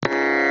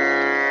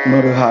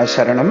Muruha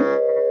Sharanam.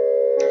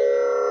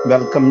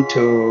 Welcome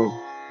to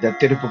the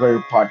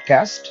Thiruppugazh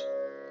podcast.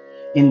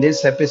 In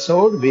this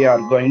episode, we are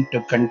going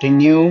to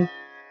continue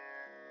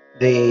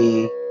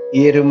the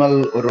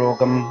Irumal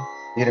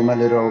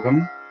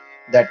Urogam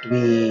that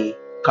we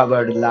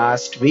covered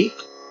last week,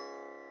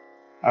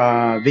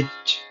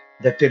 which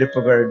the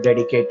Thiruppugazh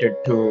dedicated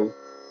to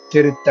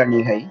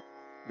Tiruttanigai,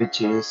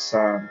 which is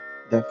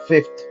the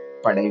fifth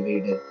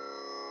Padai.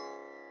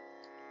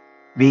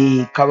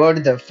 We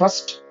covered the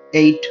first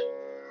 8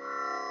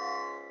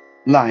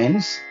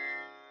 lines.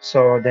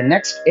 So the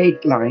next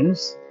 8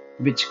 lines,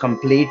 which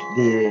complete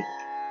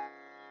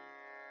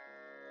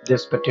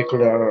this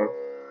particular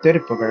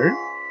Thiruppugazh,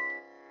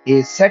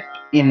 is set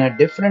in a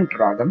different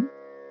ragam,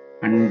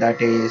 and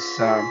that is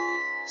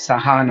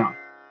Sahana.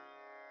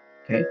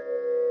 Okay,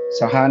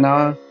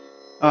 Sahana.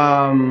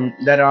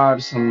 There are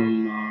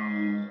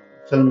some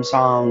film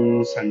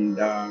songs, and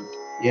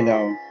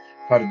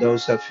for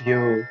those of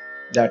you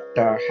that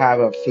have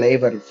a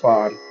flavor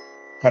for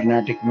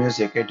Carnatic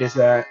music, it is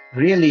a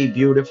really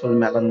beautiful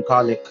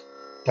melancholic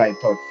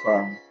type of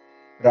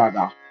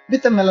raga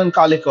with a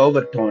melancholic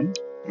overtone.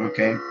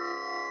 Okay,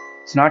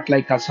 it's not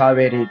like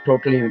Kasaveri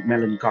totally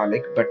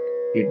melancholic, but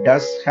it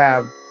does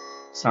have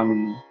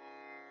some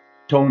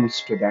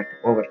tones to that,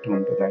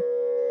 overtone to that.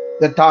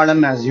 The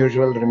talam, as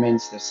usual,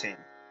 remains the same.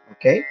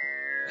 Okay,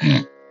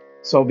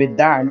 so with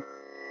that,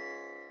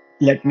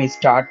 let me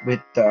start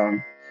with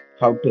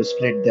how to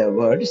split the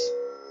words.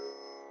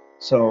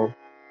 So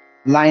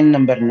line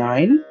number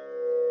 9.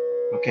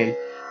 Okay,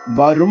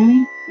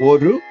 Varum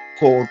oru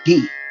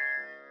koti.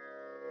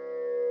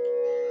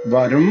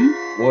 Varum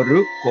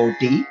oru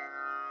koti.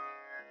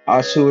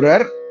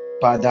 Asurar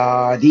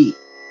padadi.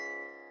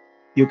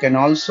 You can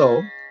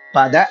also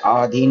pada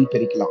adin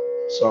pirikalam.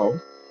 So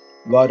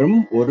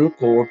varum oru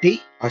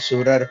koti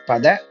asurar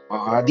pada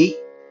adi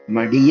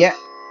madiya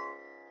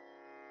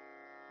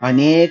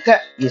aneka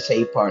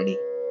isaipaadi.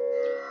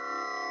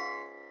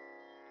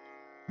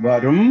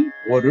 Varum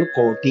oru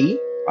koti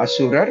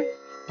asurar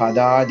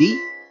padadi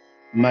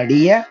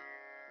madiya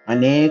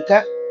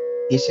aneka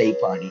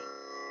isaipaadi.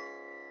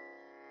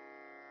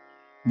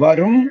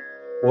 Varum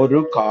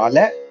oru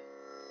kala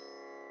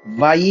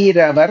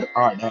Vairavar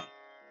ஆட.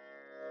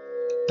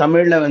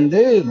 தமிழ்ல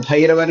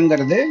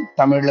பைரவர்ங்கிறது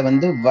தமிழ்ல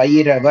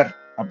வைரவர்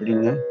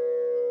அப்படின்னு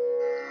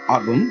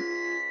ஆகும்.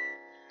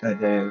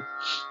 அது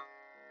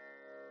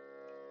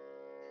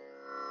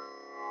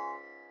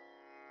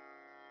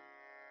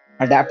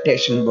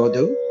adaptation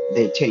bodu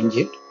they change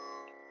it.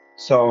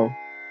 So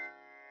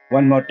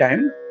one more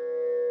time,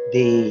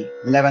 the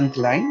 11th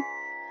line.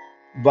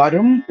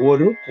 Varum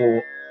oru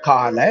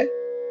kala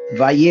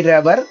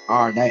Vairavar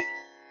ஆட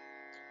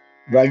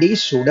வடி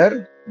சுடர்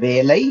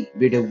வேலை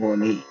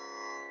விடுவோனே.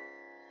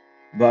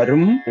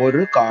 வரும்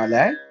ஒரு கால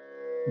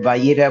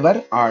வைரவர்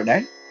ஆட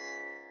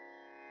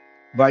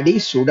வடி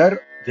சுடர்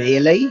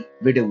வேலை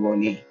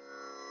விடுவோனே.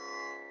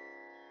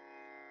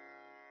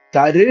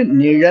 தரு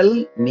நிழல்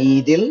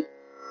மீதில்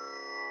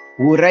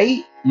உரை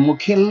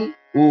முகில்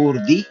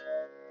ஊர்தி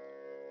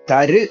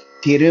தரு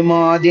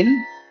திருமாதின்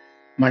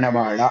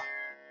மணவாளா.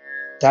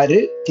 தரு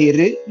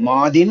திரு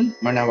மாதின்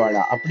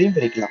மணவாளா அப்படின்னு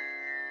பிரிக்கலாம்.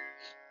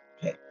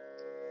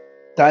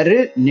 தரு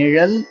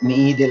நிழல்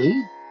மீதில்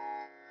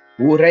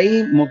உரை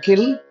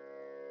முகில்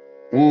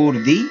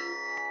ஊர்தி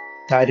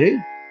தரு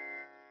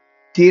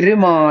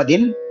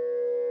திருமாதின்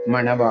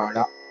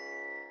மணவாளா.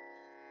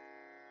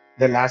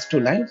 The last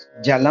 2 lines.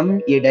 ஜலம்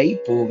இடை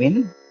பூவின்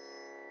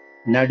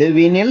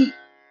நடுவினில்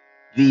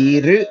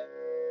வீறு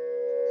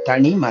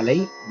தனிமலை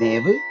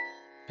மேவு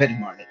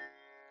பெருமாளே.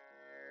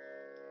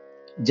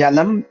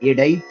 ஜலம்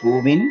இடை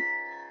பூவின்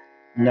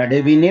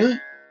நடுவினில்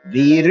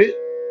வீறு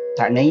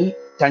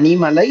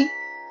தனிமலை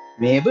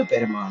மேவு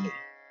பெருமாளே.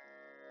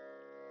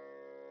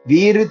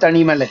 வீறு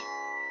தனிமலை,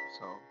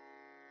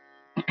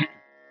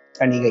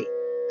 தணிகை,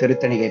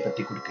 திருத்தணிகை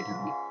பற்றி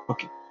கொடுக்கிறாங்க.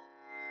 ஓகே,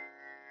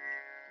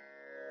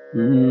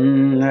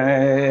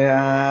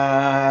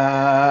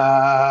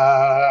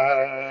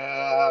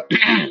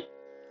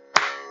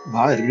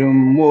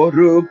 வரும்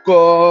ஒரு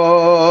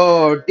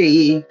கோட்டி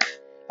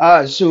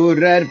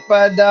அசுரர்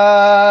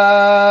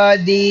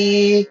பதாதி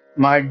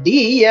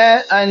மடிய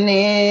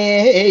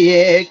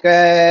அநேக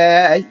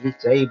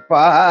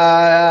இசைப்பாடி.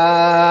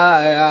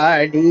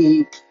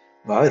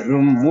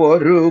 வரும்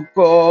ஒரு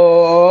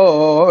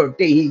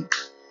கோட்டி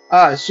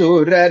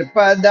அசுரர்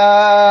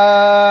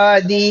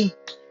பதாதி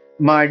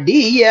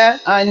மடிய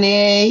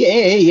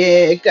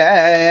அநேக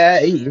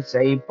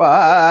இசைப்பாடி.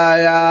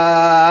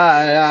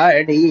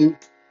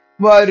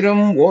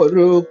 வரும்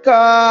ஒரு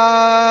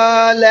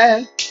கால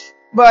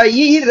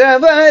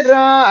வைரவராட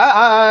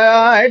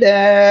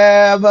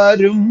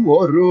வரும்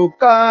ஒரு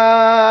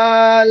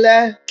கால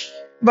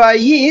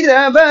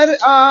வைரவர்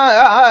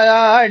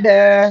ஆட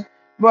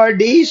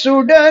வடி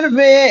சுடர்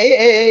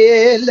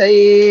வேலை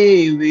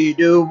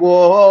விடுவோனே.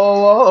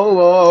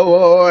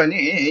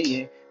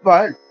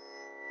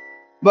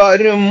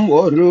 வரும்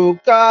ஒரு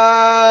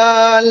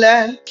கால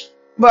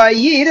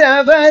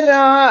வைரவராட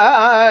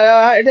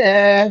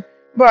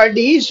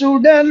வடி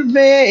சுடர்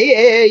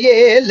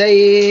வேலை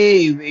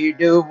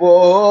விடுவோனே.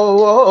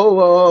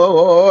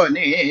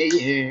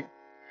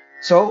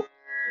 So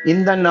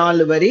இந்த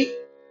 4 வரி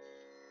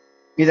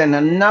இத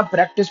நன்னா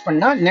பிராக்டிஸ்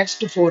பண்ணா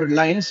next 4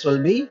 lines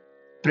will be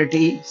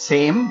pretty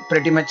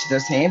much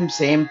the same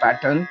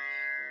pattern,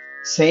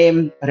 same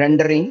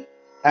rendering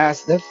as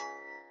the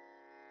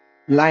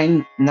line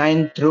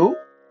 9 through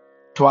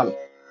 12.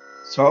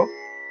 So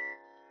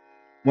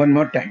one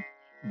more time.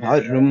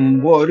 வரும்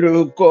ஒரு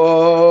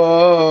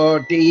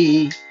கோட்டி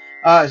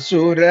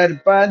அசுரர்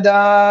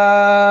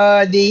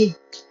பதாதி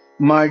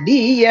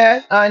மடிய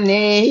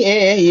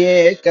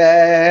அநேக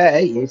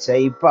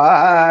இசை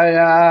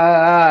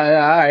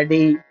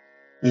பாடி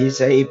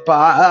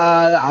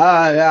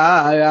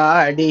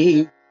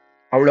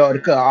அவ்வளோ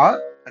இருக்கு.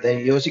 அதை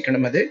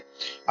யோசிக்கணும். அது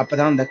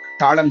அப்பதான் அந்த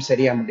தாளம்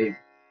சரியா முடியும்.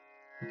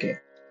 ஓகே.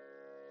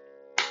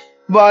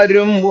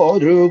 வரும்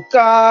ஒரு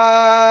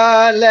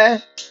கால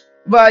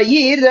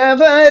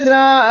வயிரவராட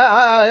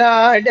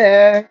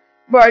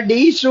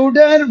வடி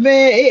சுடர்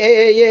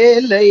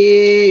வேலை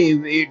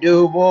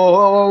விடுவோனே.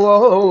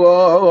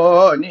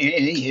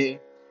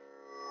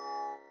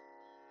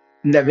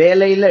 இந்த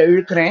வேலையில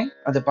இழுக்கிறேன்,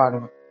 அது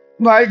பாருங்க.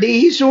 வடி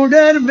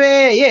சுடர்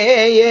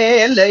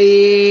வேலை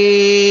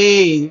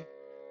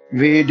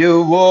விடுவோனே.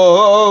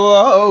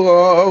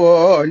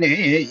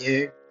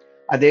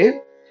 அது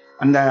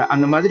அந்த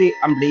அந்த மாதிரி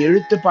அப்படி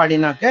இழுத்து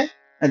பாடினாக்க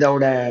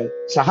அதோட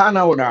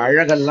சஹானாவோட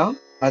அழகெல்லாம்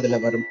அதுல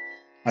வரும்.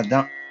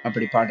 அதுதான்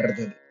அப்படி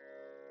பாடுறது.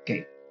 Okay,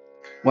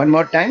 one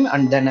more time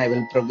and then I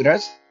will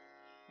progress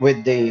with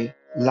the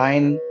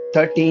line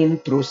 13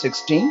 through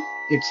 16.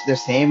 It's the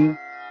same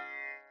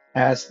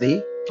as the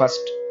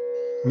first,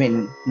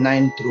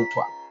 9 through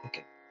 12.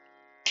 Okay.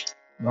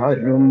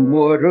 வரும்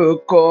ஒரு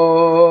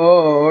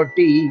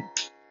கோட்டி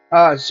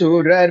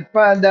அசுரர்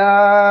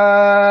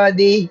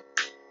பதாதி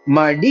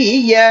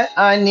மடிய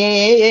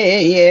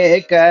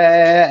அநேக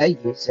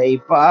இசை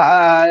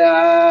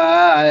பாடி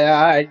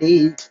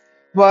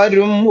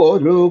வரும்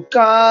ஒரு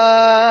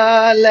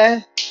கால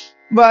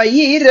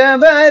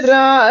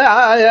வயிரவராட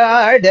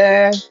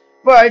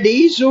வடி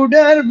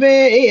சுடர்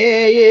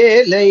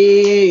வேலை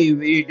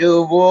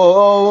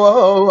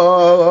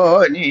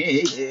விடுவோனே.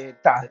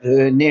 தரு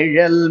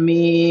நிழல்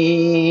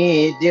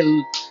மீதில்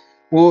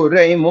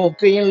உரை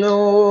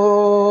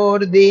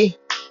மூக்கிலோர்தி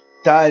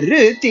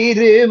தரு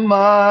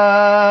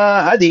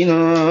திருமாதின்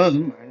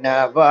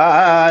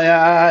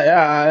மணவாளா.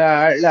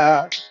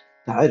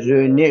 தரு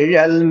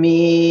நிழல்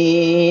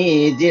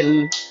மீதில்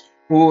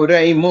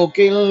உரை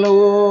மூக்கிலோர்தி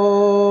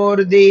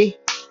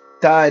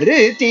தரு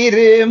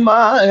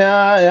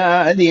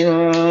திருமாதின்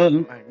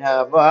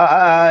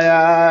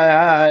மணவாளா.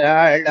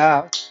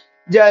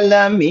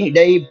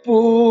 ஜலமிடை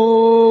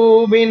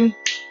பூவின்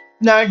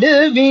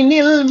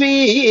நடுவினில்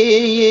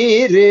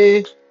வீறு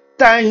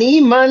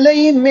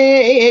தனிமலை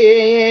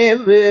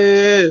மேவு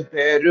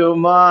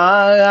பெருமாளே.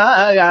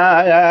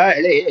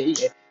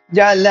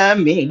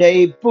 ஜலமிடை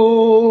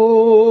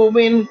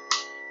பூவின்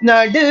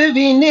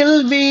நடுவினில்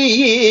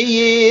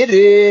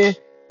வீறு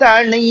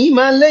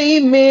தனிமலை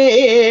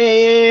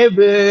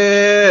மேவு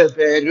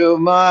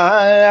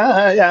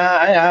பெருமாளே.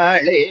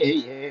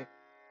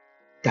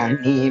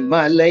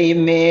 தனிமலை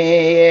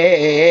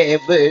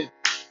மேவு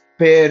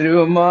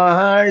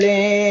பெருமாளே.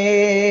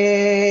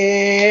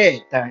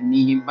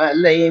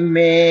 தனிமலை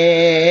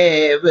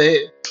மேவு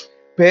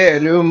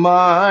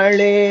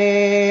பெருமாளே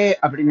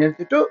அப்படின்னு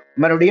எடுத்துட்டு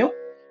மறுபடியும்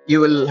you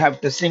will have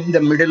to sing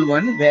the middle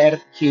one where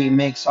he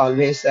makes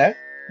always a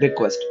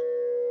request.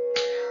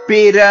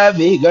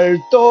 பிறவிகள்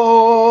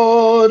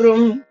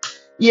தோறும்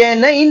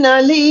என்னை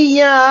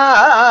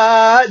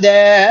நலியாத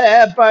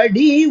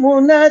படி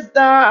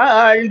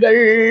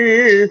உனத்தாள்கள்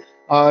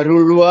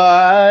அருள்வாயே.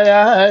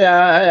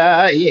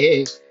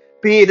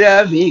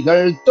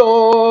 பிறவிகள்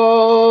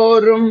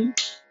தோறும்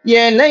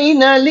என்னை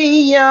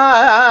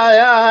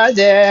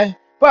நலியாத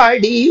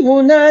படி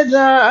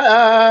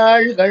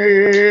உனதாள்கள்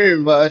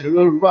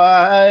வருள்வாயே.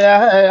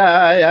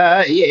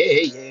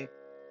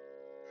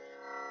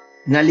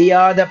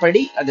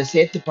 நலியாதபடி அதை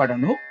சேர்த்து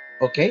பாடணும்.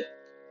 ஓகே,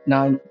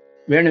 நான்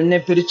வேணும்னே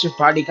பிரிச்சு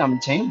பாடி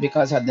காமிச்சேன்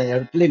பிகாஸ் அந்த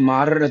இடத்துல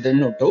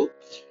மாறுறதுன்னு.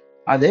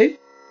 அது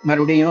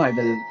மறுபடியும் I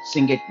will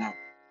sing it now.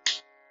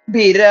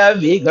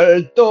 பிறவிகள்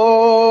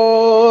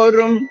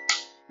தோறும்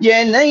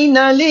என்னை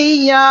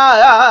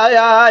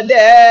நலியாத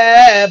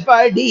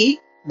படி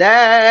த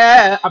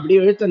அப்படி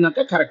எழுத்துனாக்க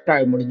கரெக்டா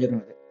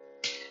முடிஞ்சிடும். அது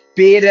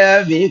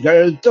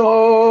பிறவிகள்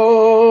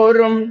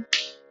தோறும்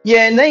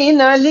என்னை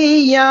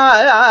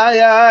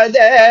நலியாத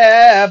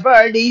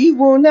படி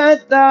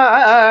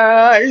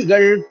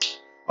உனத்தாள்கள்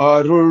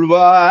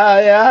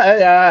அருள்வாயே.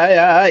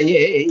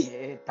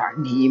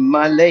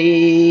 தனிமலை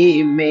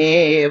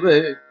மேவு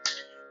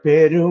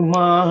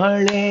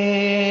பெருமாளே.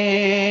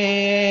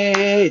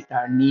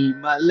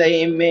 தனிமலை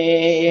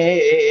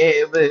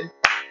மேவு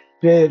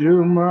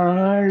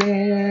பெருமாளே.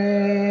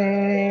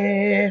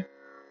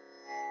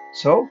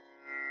 சோ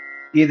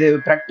இது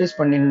பிராக்டிஸ்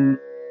பண்ணி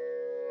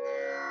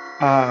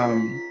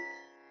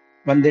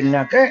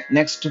வந்தீங்கன்னாக்க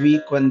next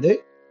week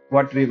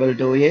what we will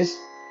do is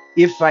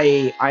If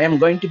I am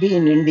going to be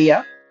in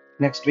India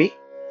next week,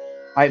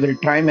 I will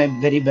try my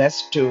very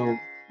best to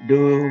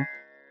do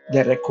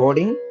the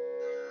recording.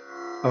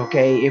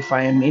 Okay, if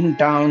I am in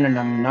town and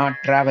I'm not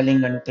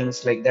traveling and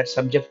things like that,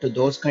 subject to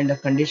those kind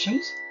of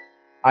conditions,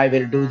 I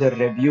will do the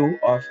review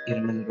of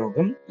Irman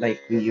Rogam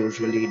like we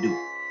usually do.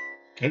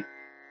 Okay,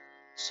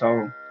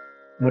 so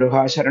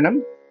Muruga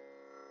Sharanam,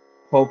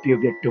 hope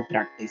you get to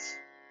practice.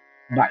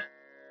 Bye.